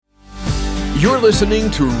You're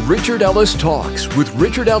listening to Richard Ellis Talks with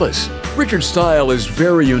Richard Ellis. Richard's style is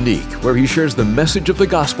very unique, where he shares the message of the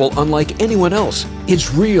gospel unlike anyone else.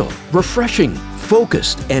 It's real, refreshing,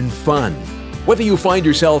 focused, and fun. Whether you find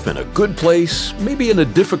yourself in a good place, maybe in a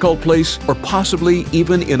difficult place, or possibly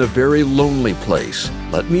even in a very lonely place,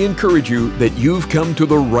 let me encourage you that you've come to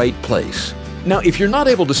the right place. Now, if you're not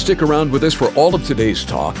able to stick around with us for all of today's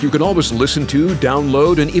talk, you can always listen to,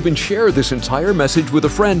 download, and even share this entire message with a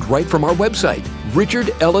friend right from our website,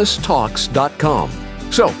 richardellistalks.com.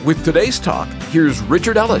 So, with today's talk, here's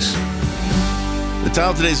Richard Ellis. The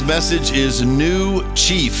title of today's message is New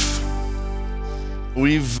Chief.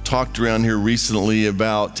 We've talked around here recently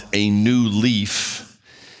about a new leaf.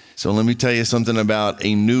 So let me tell you something about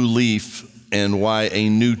a new leaf and why a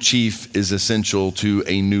new chief is essential to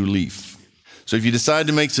a new leaf. So if you decide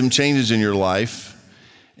to make some changes in your life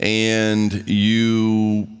and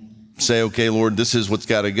you say, okay, Lord, this is what's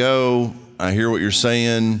got to go. I hear what you're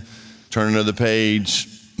saying. Turn another page,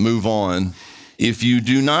 move on. If you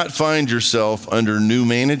do not find yourself under new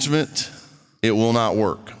management, it will not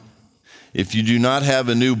work. If you do not have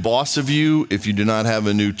a new boss of you, if you do not have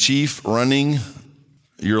a new chief running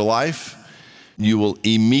your life, you will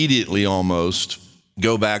immediately almost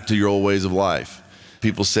go back to your old ways of life.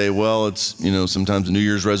 People say, well, it's, sometimes New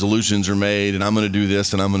Year's resolutions are made and I'm going to do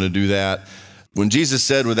this and I'm going to do that. When Jesus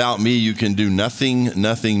said, without me, you can do nothing,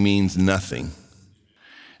 nothing means nothing.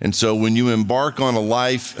 And so when you embark on a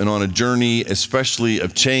life and on a journey, especially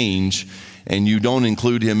of change, and you don't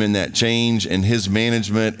include him in that change and his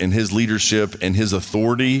management and his leadership and his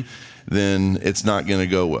authority, then it's not going to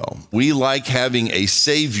go well. We like having a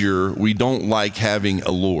savior. We don't like having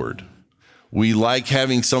a Lord. We like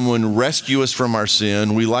having someone rescue us from our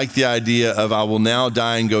sin. We like the idea of I will now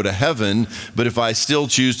die and go to heaven, but if I still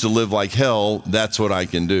choose to live like hell, that's what I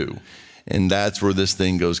can do. And that's where this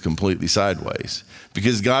thing goes completely sideways,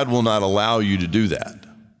 because God will not allow you to do that.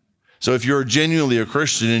 So if you're genuinely a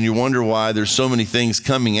Christian and you wonder why there's so many things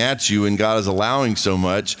coming at you and God is allowing so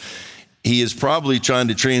much, he is probably trying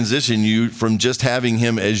to transition you from just having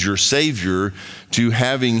him as your savior to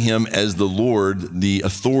having him as the Lord, the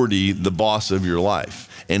authority, the boss of your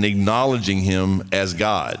life, and acknowledging him as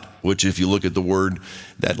God, which if you look at the word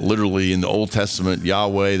that literally in the Old Testament,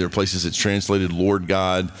 Yahweh, there are places it's translated Lord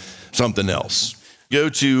God, something else. Go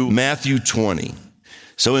to Matthew 20.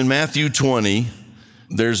 So in Matthew 20,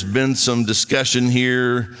 there's been some discussion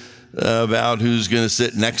here about who's going to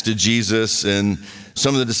sit next to Jesus, and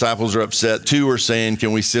some of the disciples are upset. Two are saying,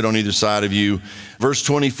 can we sit on either side of you? Verse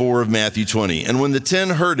 24 of Matthew 20. And when the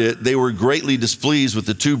 10 heard it, they were greatly displeased with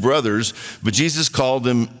the two brothers, but Jesus called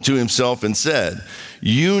them to himself and said,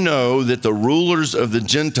 you know that the rulers of the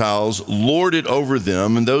Gentiles lord it over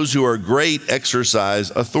them, and those who are great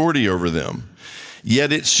exercise authority over them.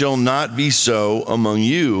 Yet it shall not be so among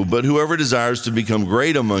you, but whoever desires to become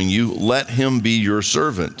great among you, let him be your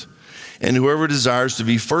servant. And whoever desires to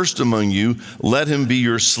be first among you, let him be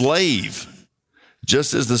your slave.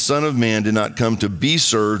 Just as the Son of Man did not come to be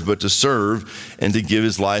served, but to serve and to give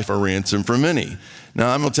his life a ransom for many.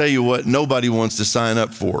 Now, I'm going to tell you what nobody wants to sign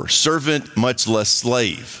up for. Servant, much less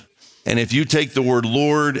slave. And if you take the word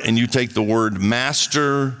Lord and you take the word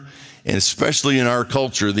master, and especially in our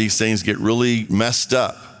culture, these things get really messed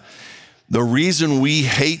up. The reason we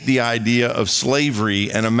hate the idea of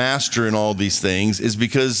slavery and a master and all these things is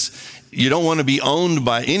because you don't want to be owned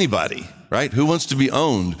by anybody, right? Who wants to be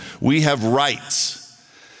owned? We have rights.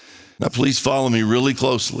 Now, please follow me really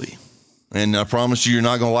closely. And I promise you're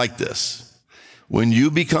not going to like this. When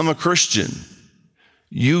you become a Christian,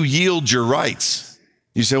 you yield your rights.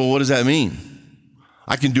 You say, well, what does that mean?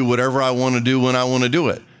 I can do whatever I want to do when I want to do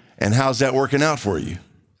it. And how's that working out for you?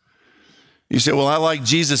 You say, well, I like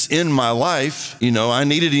Jesus in my life. I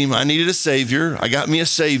needed him. I needed a savior. I got me a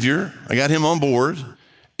savior. I got him on board.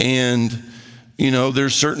 And,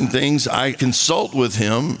 there's certain things I consult with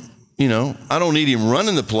him. I don't need him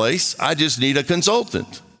running the place. I just need a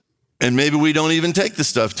consultant. And maybe we don't even take the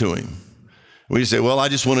stuff to him. We say, well, I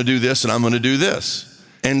just want to do this and I'm going to do this.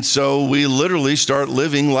 And so we literally start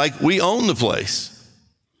living like we own the place.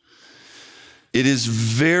 It is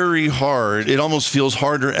very hard. It almost feels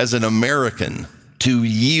harder as an American to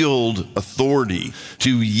yield authority,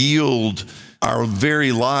 to yield our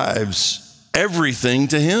very lives, everything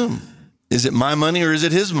to him. Is it my money or is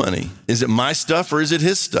it his money? Is it my stuff or is it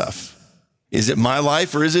his stuff? Is it my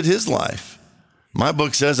life or is it his life? My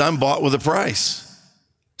book says I'm bought with a price.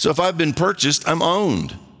 So if I've been purchased, I'm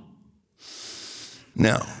owned.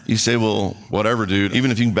 Now, you say, well, whatever, dude.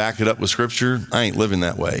 Even if you can back it up with scripture, I ain't living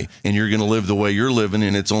that way. And you're going to live the way you're living,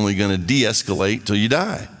 and it's only going to de-escalate till you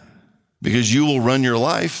die. because you will run your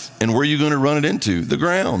life. And where are you going to run it into? The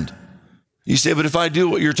ground. You say, but if I do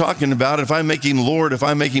what you're talking about, if I make him Lord, if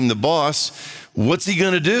I make him the boss, what's he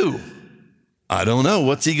going to do? I don't know.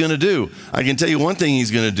 What's he going to do? I can tell you one thing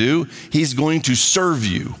he's going to do. He's going to serve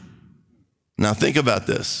you. Now think about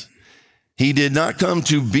this. He did not come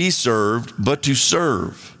to be served, but to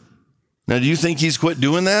serve. Now, do you think he's quit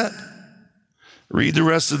doing that? Read the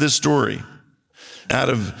rest of this story.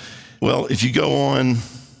 If you go on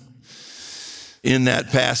in that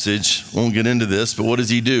passage, won't get into this, but what does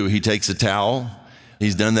he do? He takes a towel.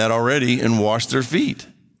 He's done that already and washed their feet.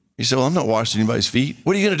 You say, well, I'm not washing anybody's feet.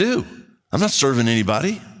 What are you going to do? I'm not serving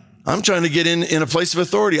anybody. I'm trying to get in a place of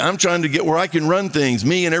authority. I'm trying to get where I can run things,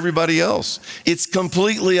 me and everybody else. It's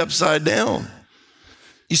completely upside down.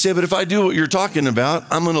 You say, but if I do what you're talking about,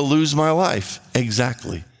 I'm going to lose my life.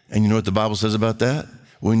 Exactly. And you know what the Bible says about that?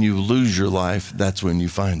 When you lose your life, that's when you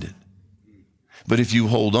find it. But if you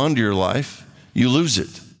hold on to your life, you lose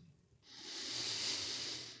it.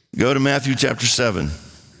 Go to Matthew chapter 7. There's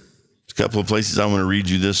a couple of places I want to read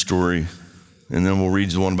you this story, and then we'll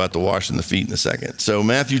read the one about the washing the feet in a second. So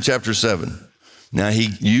Matthew chapter 7. Now he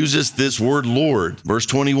uses this word Lord, verse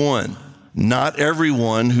 21. Not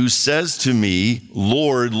everyone who says to me,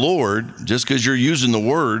 Lord, Lord, just because you're using the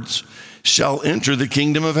words, shall enter the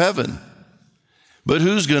kingdom of heaven. But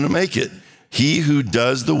who's going to make it? He who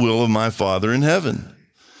does the will of my Father in heaven.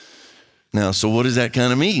 Now, so what does that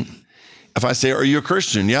kind of mean? If I say, are you a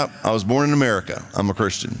Christian? Yep, I was born in America. I'm a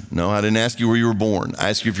Christian. No, I didn't ask you where you were born. I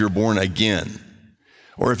asked you if you're born again.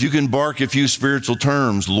 Or if you can bark a few spiritual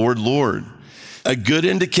terms, Lord, Lord. A good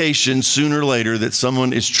indication sooner or later that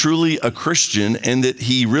someone is truly a Christian and that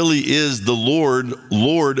he really is the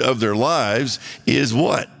Lord of their lives is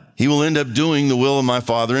what? He will end up doing the will of my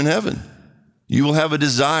Father in heaven. You will have a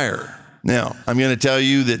desire. Now, I'm going to tell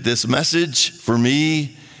you that this message for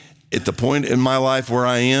me, at the point in my life where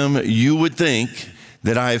I am, you would think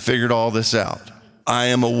that I have figured all this out. I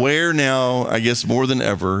am aware now, I guess more than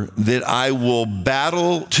ever, that I will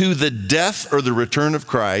battle to the death or the return of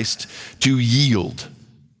Christ to yield.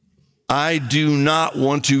 I do not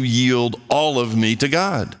want to yield all of me to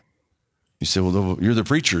God. You say, well, you're the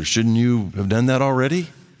preacher. Shouldn't you have done that already?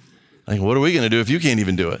 Like, what are we going to do if you can't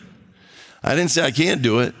even do it? I didn't say I can't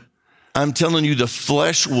do it. I'm telling you, the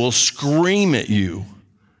flesh will scream at you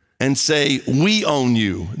and say, we own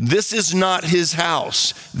you. This is not his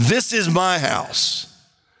house. This is my house.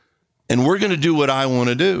 And we're going to do what I want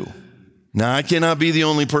to do. Now, I cannot be the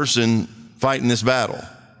only person fighting this battle.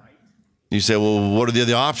 You say, well, what are the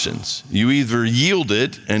other options? You either yield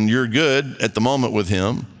it and you're good at the moment with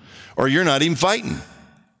him, or you're not even fighting.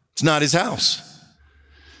 It's not his house.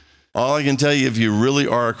 All I can tell you, if you really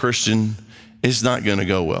are a Christian, it's not going to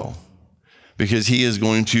go well. Because he is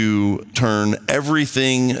going to turn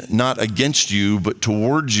everything not against you, but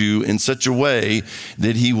towards you in such a way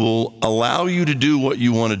that he will allow you to do what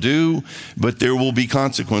you want to do, but there will be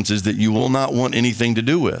consequences that you will not want anything to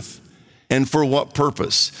do with. And for what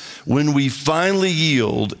purpose? When we finally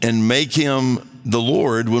yield and make him the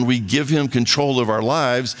Lord, when we give him control of our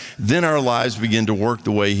lives, then our lives begin to work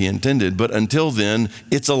the way he intended. But until then,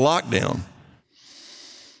 it's a lockdown.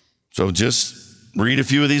 So just read a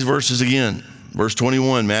few of these verses again. Verse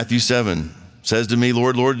 21, Matthew 7, says to me,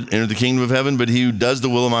 Lord, Lord, enter the kingdom of heaven, but he who does the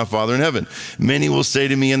will of my Father in heaven. Many will say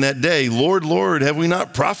to me in that day, Lord, Lord, have we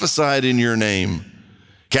not prophesied in your name,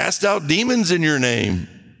 cast out demons in your name,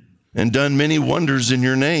 and done many wonders in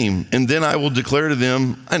your name? And then I will declare to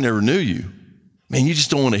them, I never knew you. Man, you just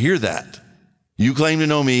don't want to hear that. You claim to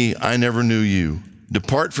know me, I never knew you.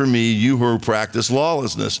 Depart from me, you who practice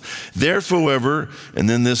lawlessness. Therefore, and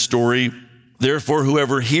then this story, therefore,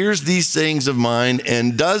 whoever hears these sayings of mine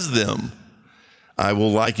and does them, I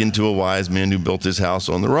will liken to a wise man who built his house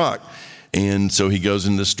on the rock. And so he goes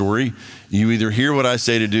into the story. You either hear what I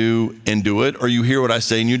say to do and do it, or you hear what I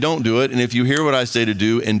say and you don't do it. And if you hear what I say to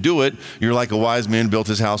do and do it, you're like a wise man who built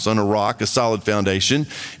his house on a rock, a solid foundation.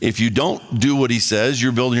 If you don't do what he says,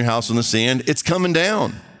 you're building your house on the sand, it's coming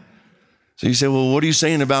down. So you say, well, what are you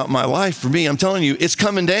saying about my life? For me, I'm telling you, it's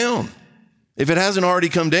coming down. If it hasn't already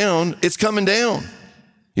come down, it's coming down.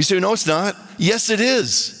 You say, no, it's not. Yes, it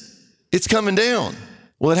is. It's coming down.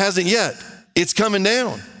 Well, it hasn't yet. It's coming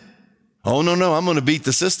down. Oh, no, I'm going to beat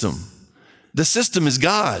the system. The system is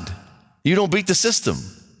God. You don't beat the system.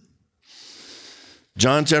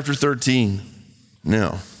 John chapter 13.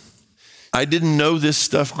 Now, I didn't know this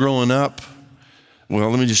stuff growing up. Well,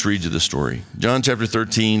 let me just read you the story. John chapter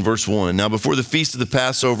 13, verse 1. Now, before the feast of the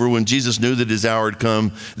Passover, when Jesus knew that his hour had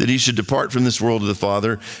come, that he should depart from this world to the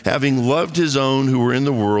Father, having loved his own who were in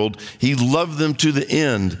the world, he loved them to the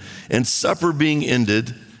end. And supper being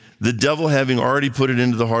ended, the devil having already put it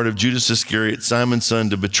into the heart of Judas Iscariot, Simon's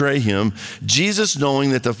son, to betray him, Jesus,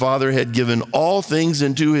 knowing that the Father had given all things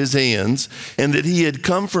into his hands and that he had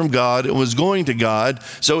come from God and was going to God,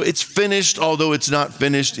 so it's finished, although it's not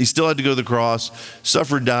finished. He still had to go to the cross,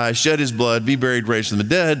 suffer, die, shed his blood, be buried, raised from the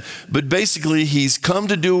dead. But basically, he's come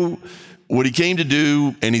to do what he came to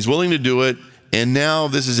do, and he's willing to do it. And now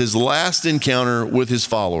this is his last encounter with his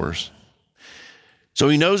followers. So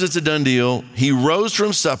he knows it's a done deal. He rose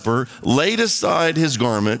from supper, laid aside his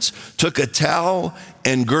garments, took a towel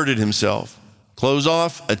and girded himself. Clothes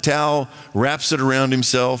off, a towel, wraps it around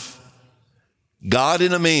himself. God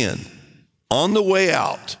in a man, on the way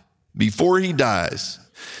out, before he dies.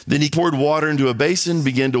 Then he poured water into a basin,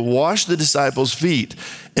 began to wash the disciples' feet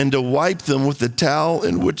and to wipe them with the towel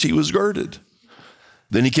in which he was girded.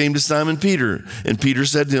 Then he came to Simon Peter, and Peter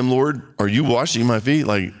said to him, Lord, are you washing my feet?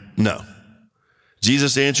 No.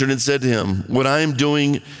 Jesus answered and said to him, what I am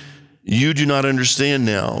doing, you do not understand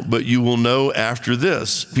now, but you will know after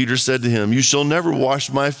this. Peter said to him, you shall never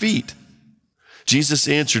wash my feet. Jesus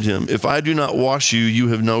answered him, if I do not wash you, you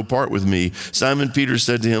have no part with me. Simon Peter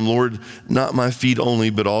said to him, Lord, not my feet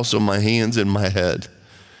only, but also my hands and my head.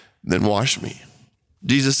 Then wash me.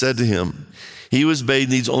 Jesus said to him, he who is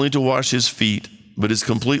bathed needs only to wash his feet, but is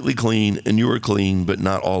completely clean, and you are clean, but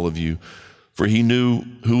not all of you. For he knew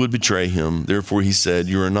who would betray him. Therefore he said,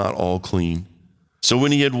 you are not all clean. So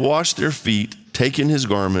when he had washed their feet, taken his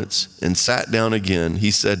garments, and sat down again,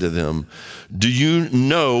 he said to them, do you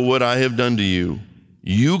know what I have done to you?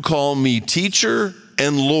 You call me teacher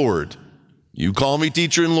and Lord. You call me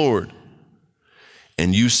teacher and Lord.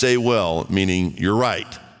 And you say, well, meaning you're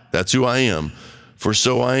right. That's who I am. For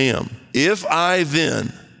so I am. If I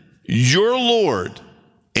then, your Lord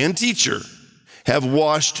and teacher, have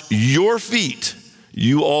washed your feet,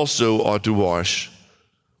 you also ought to wash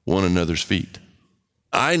one another's feet.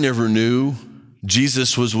 I never knew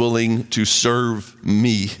Jesus was willing to serve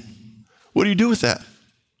me. What do you do with that?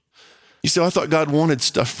 You say, I thought God wanted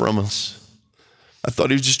stuff from us. I thought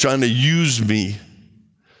he was just trying to use me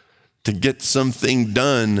to get something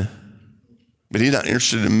done, but he's not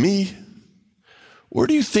interested in me. Where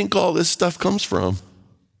do you think all this stuff comes from?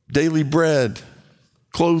 Daily bread,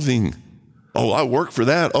 clothing. Oh, I work for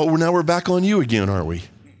that. Oh, now we're back on you again, aren't we?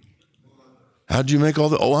 How'd you make all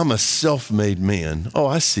that? Oh, I'm a self-made man. Oh,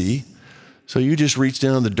 I see. So you just reached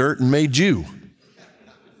down in the dirt and made you.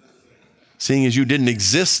 Seeing as you didn't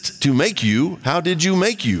exist to make you, how did you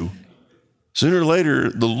make you? Sooner or later,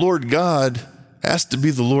 the Lord God has to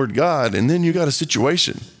be the Lord God, and then you got a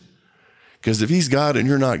situation. Because if he's God and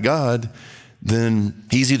you're not God, then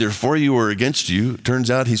he's either for you or against you. It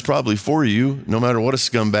turns out he's probably for you, no matter what a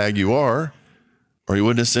scumbag you are, or he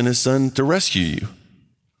wouldn't have sent his son to rescue you.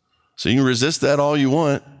 So you can resist that all you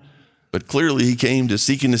want, but clearly he came to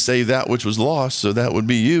seek and to save that which was lost, so that would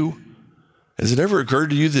be you. Has it ever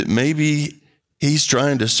occurred to you that maybe he's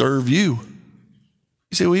trying to serve you?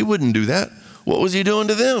 You say, well, he wouldn't do that. What was he doing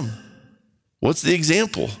to them? What's the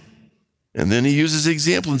example? And then he uses the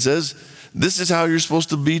example and says, this is how you're supposed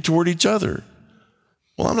to be toward each other.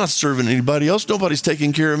 Well, I'm not serving anybody else. Nobody's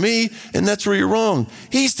taking care of me. And that's where you're wrong.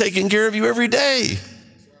 He's taking care of you every day.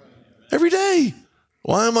 Every day.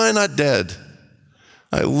 Why am I not dead?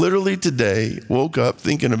 I literally today woke up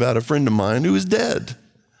thinking about a friend of mine who is dead.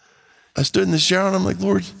 I stood in the shower and I'm like,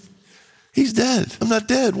 Lord, he's dead. I'm not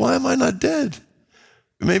dead. Why am I not dead?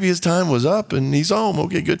 Maybe his time was up and he's home.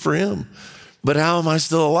 Okay, good for him. But how am I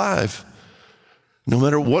still alive? No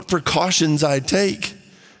matter what precautions I take,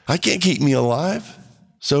 I can't keep me alive.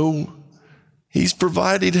 So he's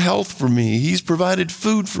provided health for me. He's provided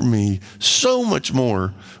food for me. So much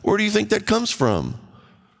more. Where do you think that comes from?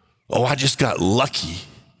 Oh, I just got lucky.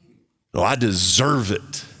 Oh, I deserve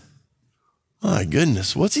it. My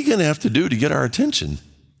goodness, what's he going to have to do to get our attention?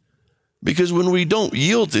 Because when we don't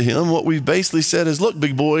yield to him, what we've basically said is, look,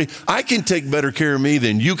 big boy, I can take better care of me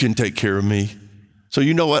than you can take care of me. So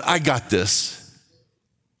you know what? I got this.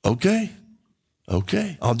 Okay,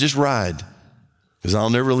 I'll just ride because I'll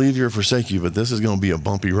never leave you or forsake you, but this is going to be a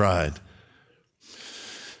bumpy ride.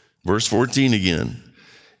 Verse 14 again.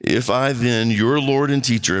 If I then, your Lord and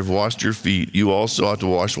teacher, have washed your feet, you also ought to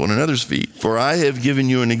wash one another's feet. For I have given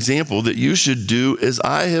you an example that you should do as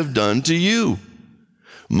I have done to you.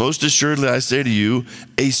 Most assuredly, I say to you,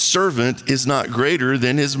 a servant is not greater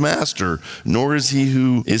than his master, nor is he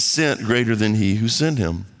who is sent greater than he who sent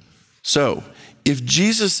him. So, if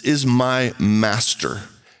Jesus is my master,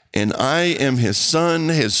 and I am his son,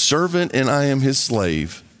 his servant, and I am his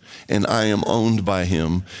slave, and I am owned by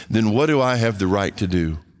him, then what do I have the right to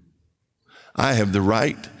do? I have the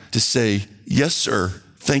right to say, yes, sir.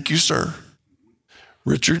 Thank you, sir.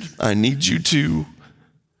 Richard, I need you to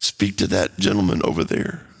speak to that gentleman over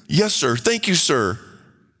there. Yes, sir. Thank you, sir.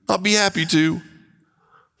 I'll be happy to.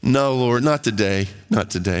 No, Lord, not today. Not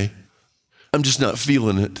today. I'm just not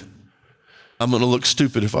feeling it. I'm going to look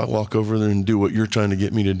stupid if I walk over there and do what you're trying to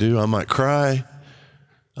get me to do. I might cry.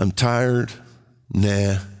 I'm tired.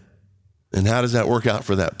 Nah. And how does that work out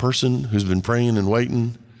for that person who's been praying and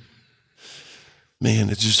waiting? Man,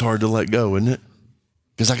 it's just hard to let go, isn't it?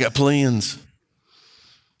 Because I got plans.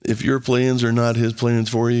 If your plans are not his plans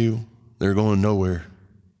for you, they're going nowhere.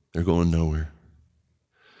 They're going nowhere.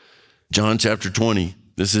 John chapter 20.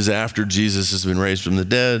 This is after Jesus has been raised from the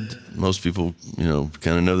dead. Most people,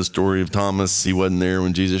 kind of know the story of Thomas. He wasn't there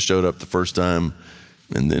when Jesus showed up the first time,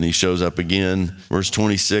 and then he shows up again. Verse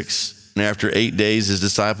 26. And after 8 days, his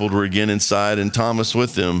disciples were again inside, and Thomas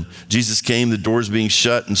with them. Jesus came, the doors being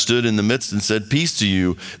shut, and stood in the midst and said, "Peace to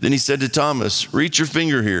you." Then he said to Thomas, "Reach your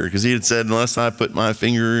finger here," because he had said, "Unless I put my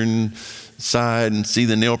finger inside and see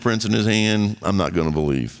the nail prints in his hand, I'm not going to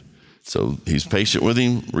believe." So he's patient with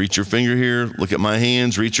him. "Reach your finger here, look at my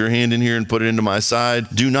hands, reach your hand in here and put it into my side.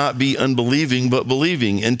 Do not be unbelieving, but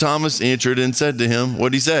believing." And Thomas answered and said to him,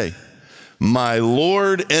 what'd he say? "My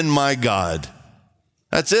Lord and my God."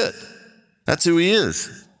 That's it. That's who he is.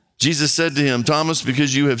 Jesus said to him, "Thomas,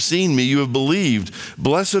 because you have seen me, you have believed.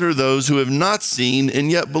 Blessed are those who have not seen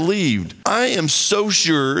and yet believed." I am so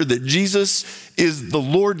sure that Jesus is the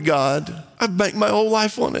Lord God. I've banked my whole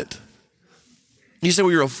life on it. You say,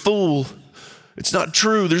 "Well, you're a fool. It's not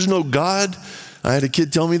true. There's no God." I had a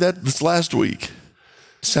kid tell me that this last week.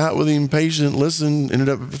 Sat with him, patient, listened, ended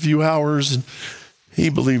up a few hours, and he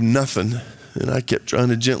believed nothing. And I kept trying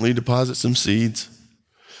to gently deposit some seeds.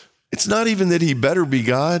 It's not even that he better be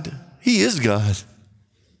God. He is God.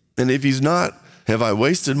 And if he's not, have I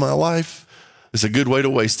wasted my life? It's a good way to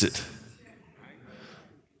waste it.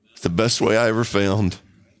 It's the best way I ever found,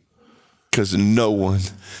 because no one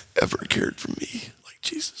ever cared for me like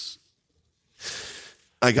Jesus.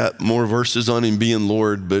 I got more verses on him being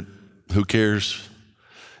Lord, but who cares?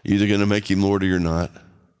 You're either going to make him Lord or you're not.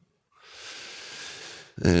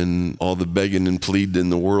 And all the begging and pleading in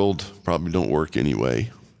the world probably don't work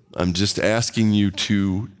anyway. I'm just asking you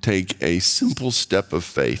to take a simple step of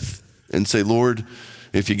faith and say, "Lord,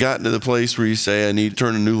 if you got into the place where you say, I need to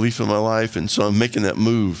turn a new leaf in my life, and so I'm making that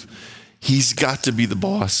move," he's got to be the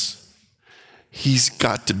boss. He's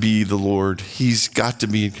got to be the Lord. He's got to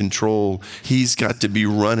be in control. He's got to be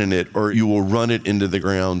running it, or you will run it into the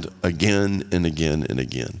ground again and again and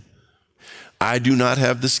again. I do not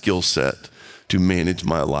have the skill set to manage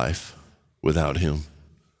my life without him.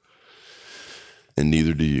 And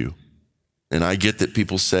neither do you. And I get that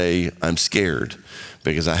people say, "I'm scared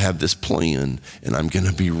because I have this plan and I'm going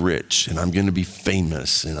to be rich and I'm going to be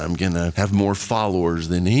famous and I'm going to have more followers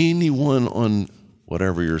than anyone on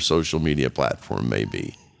whatever your social media platform may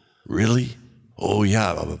be." Really? Oh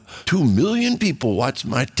yeah, 2 million people watch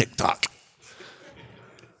my TikTok.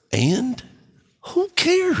 And who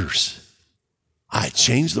cares? I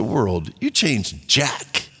changed the world. You changed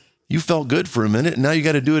Jack. You felt good for a minute, and now you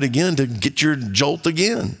got to do it again to get your jolt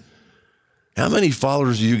again. How many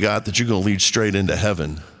followers do you got that you're going to lead straight into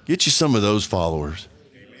heaven? Get you some of those followers.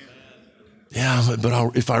 Yeah,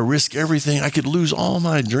 but if I risk everything, I could lose all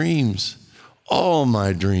my dreams. All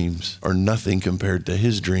my dreams are nothing compared to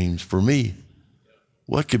his dreams for me.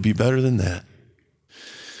 What could be better than that?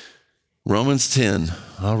 Romans 10.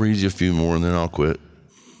 I'll read you a few more and then I'll quit.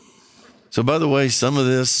 So by the way, some of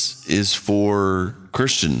this is for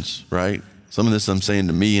Christians, right? Some of this I'm saying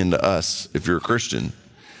to me and to us, if you're a Christian.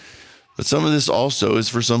 But some of this also is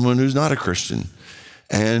for someone who's not a Christian.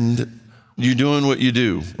 And you're doing what you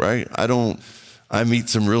do, right? I meet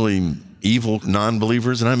some really evil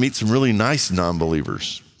non-believers and I meet some really nice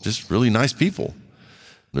non-believers, just really nice people.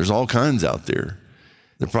 There's all kinds out there.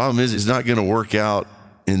 The problem is it's not going to work out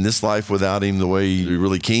in this life without him the way you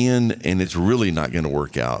really can, and it's really not going to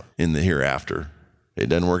work out in the hereafter. It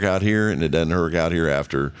doesn't work out here, and it doesn't work out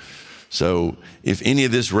hereafter. So if any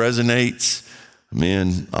of this resonates,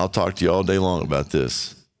 man, I'll talk to you all day long about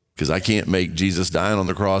this, because I can't make Jesus dying on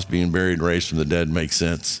the cross, being buried, and raised from the dead make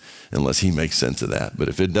sense unless he makes sense of that. But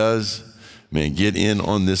if it does, man, get in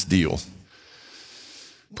on this deal.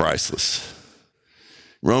 Priceless.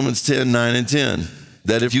 Romans 10, 9 and 10.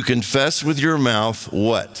 That if you confess with your mouth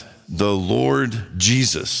what? The Lord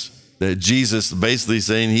Jesus. That Jesus basically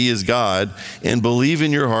saying he is God, and believe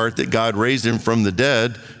in your heart that God raised him from the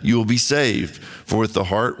dead, you will be saved. For with the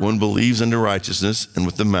heart one believes unto righteousness, and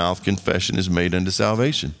with the mouth confession is made unto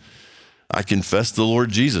salvation. I confess the Lord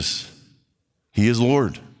Jesus. He is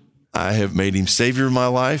Lord. I have made him Savior of my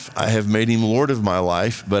life. I have made him Lord of my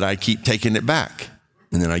life, but I keep taking it back.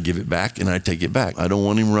 And then I give it back and I take it back. I don't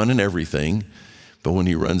want him running everything, but when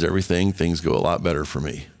he runs everything, things go a lot better for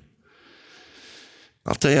me.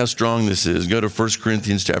 I'll tell you how strong this is. Go to 1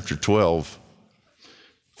 Corinthians chapter 12.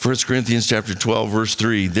 1 Corinthians chapter 12, verse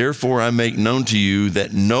 3. Therefore I make known to you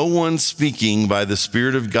that no one speaking by the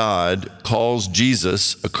Spirit of God calls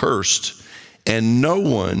Jesus accursed, and no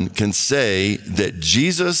one can say that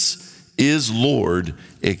Jesus is Lord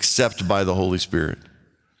except by the Holy Spirit.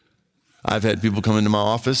 I've had people come into my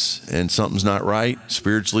office and something's not right.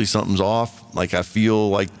 Spiritually, something's off. Like I feel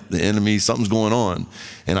like the enemy, something's going on.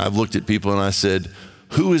 And I've looked at people and I said,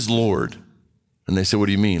 who is Lord? And they say, what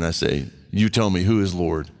do you mean? I say, you tell me who is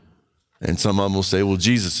Lord. And some of them will say, well,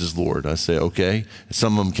 Jesus is Lord. I say, okay. And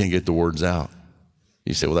some of them can't get the words out.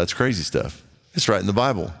 You say, well, that's crazy stuff. It's right in the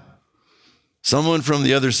Bible. Someone from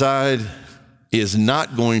the other side is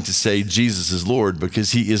not going to say Jesus is Lord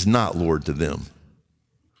because he is not Lord to them.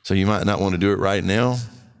 So you might not want to do it right now,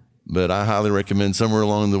 but I highly recommend somewhere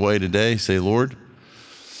along the way today, say, Lord,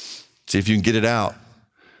 see if you can get it out.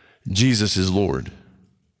 Jesus is Lord.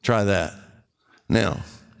 Try that. Now,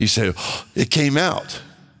 you say, oh, it came out.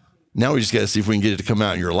 Now we just got to see if we can get it to come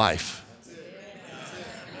out in your life.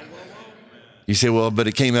 You say, well, but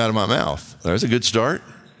it came out of my mouth. There's a good start.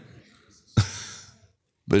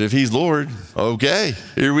 But if he's Lord, okay,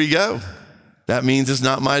 here we go. That means it's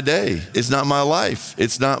not my day. It's not my life.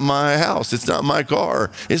 It's not my house. It's not my car.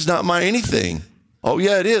 It's not my anything. Oh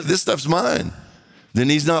yeah, it is. This stuff's mine. Then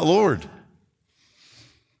he's not Lord.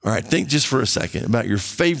 All right, think just for a second about your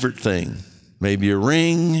favorite thing. Maybe a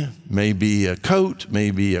ring, maybe a coat,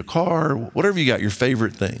 maybe a car, whatever you got, your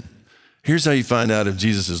favorite thing. Here's how you find out if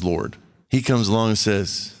Jesus is Lord. He comes along and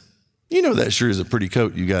says, you know that sure is a pretty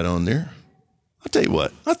coat you got on there. I'll tell you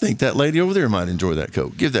what, I think that lady over there might enjoy that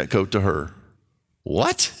coat. Give that coat to her.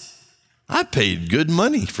 What? I paid good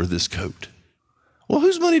money for this coat. Well,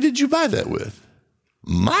 whose money did you buy that with?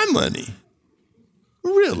 My money.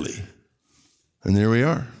 Really? And there we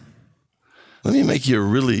are. Let me make you a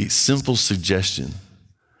really simple suggestion.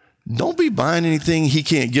 Don't be buying anything he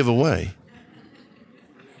can't give away.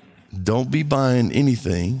 Don't be buying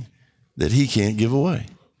anything that he can't give away.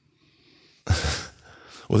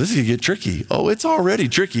 Well, this is going to get tricky. Oh, it's already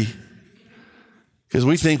tricky. Because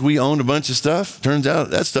we think we own a bunch of stuff. Turns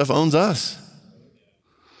out that stuff owns us.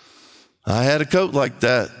 I had a coat like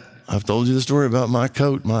that. I've told you the story about my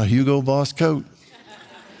coat, my Hugo Boss coat.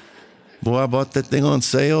 Boy, I bought that thing on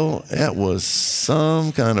sale. That was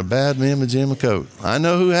some kind of bad mamma jamma coat. I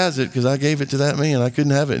know who has it because I gave it to that man. I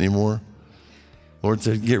couldn't have it anymore. Lord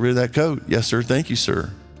said, get rid of that coat. Yes, sir. Thank you,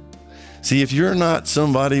 sir. See, if you're not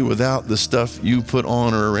somebody without the stuff you put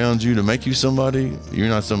on or around you to make you somebody, you're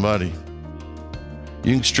not somebody.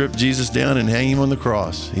 You can strip Jesus down and hang him on the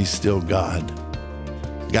cross. He's still God.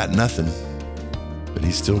 Got nothing, but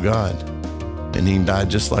he's still God. And he died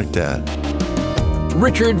just like that.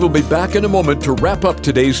 Richard will be back in a moment to wrap up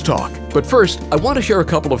today's talk. But first, I want to share a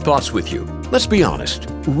couple of thoughts with you. Let's be honest.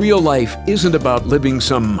 Real life isn't about living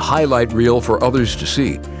some highlight reel for others to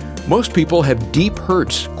see. Most people have deep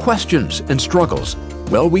hurts, questions, and struggles.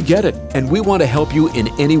 Well, we get it, and we want to help you in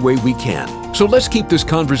any way we can. So let's keep this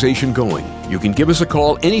conversation going. You can give us a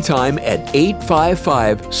call anytime at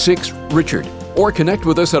 855-6-RICHARD or connect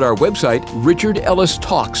with us at our website,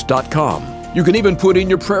 richardellistalks.com. You can even put in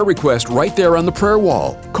your prayer request right there on the prayer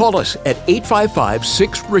wall. Call us at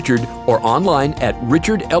 855-6-RICHARD or online at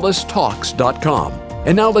richardellistalks.com.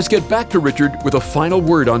 And now let's get back to Richard with a final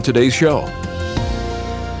word on today's show.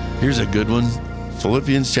 Here's a good one.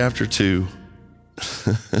 Philippians chapter 2.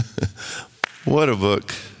 What a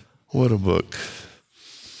book. What a book.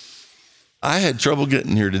 I had trouble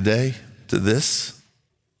getting here today to this.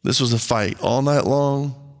 This was a fight all night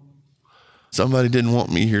long. Somebody didn't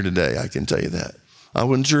want me here today, I can tell you that. I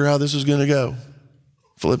wasn't sure how this was going to go.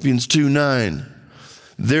 Philippians 2:9.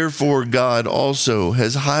 Therefore God also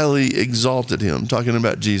has highly exalted him, talking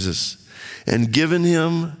about Jesus, and given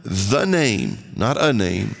him the name, not a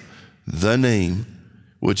name, the name,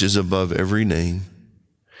 which is above every name,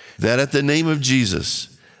 that at the name of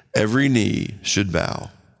Jesus, every knee should bow,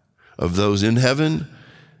 of those in heaven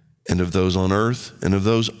and of those on earth and of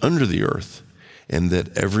those under the earth, and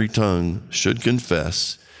that every tongue should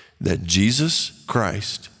confess that Jesus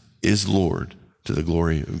Christ is Lord, to the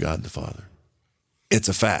glory of God the Father. It's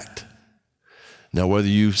a fact. Now, whether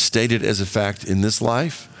you state it as a fact in this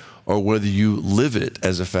life or whether you live it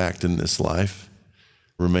as a fact in this life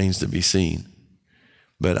remains to be seen.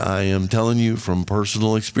 But I am telling you from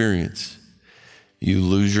personal experience, you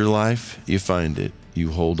lose your life, you find it.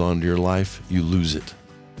 You hold on to your life, you lose it.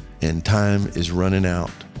 And time is running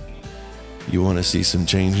out. You want to see some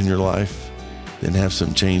change in your life? then have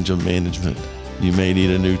some change of management. You may need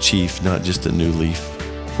a new chief, not just a new leaf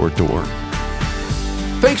for it to work.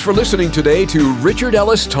 Thanks for listening today to Richard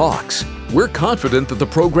Ellis Talks. We're confident that the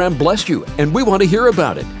program blessed you, and we want to hear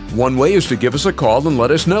about it. One way is to give us a call and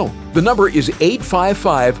let us know. The number is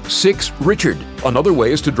 855-6-RICHARD. Another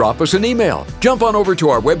way is to drop us an email. Jump on over to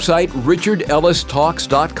our website,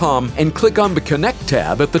 richardellistalks.com, and click on the Connect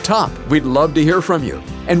tab at the top. We'd love to hear from you.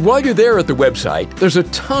 And while you're there at the website, there's a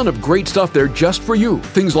ton of great stuff there just for you.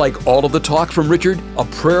 Things like all of the talks from Richard, a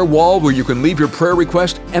prayer wall where you can leave your prayer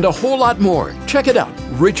request, and a whole lot more. Check it out,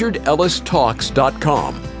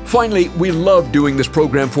 richardellistalks.com. Finally, we love doing this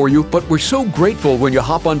program for you, but we're so grateful when you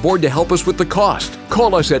hop on board to help us with the cost.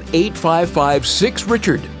 Call us at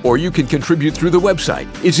 855-6-RICHARD, or you can contribute through the website.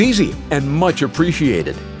 It's easy and much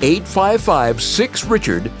appreciated.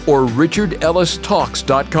 855-6-RICHARD or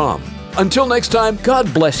richardellistalks.com. Until next time,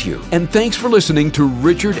 God bless you, and thanks for listening to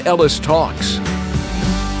Richard Ellis Talks.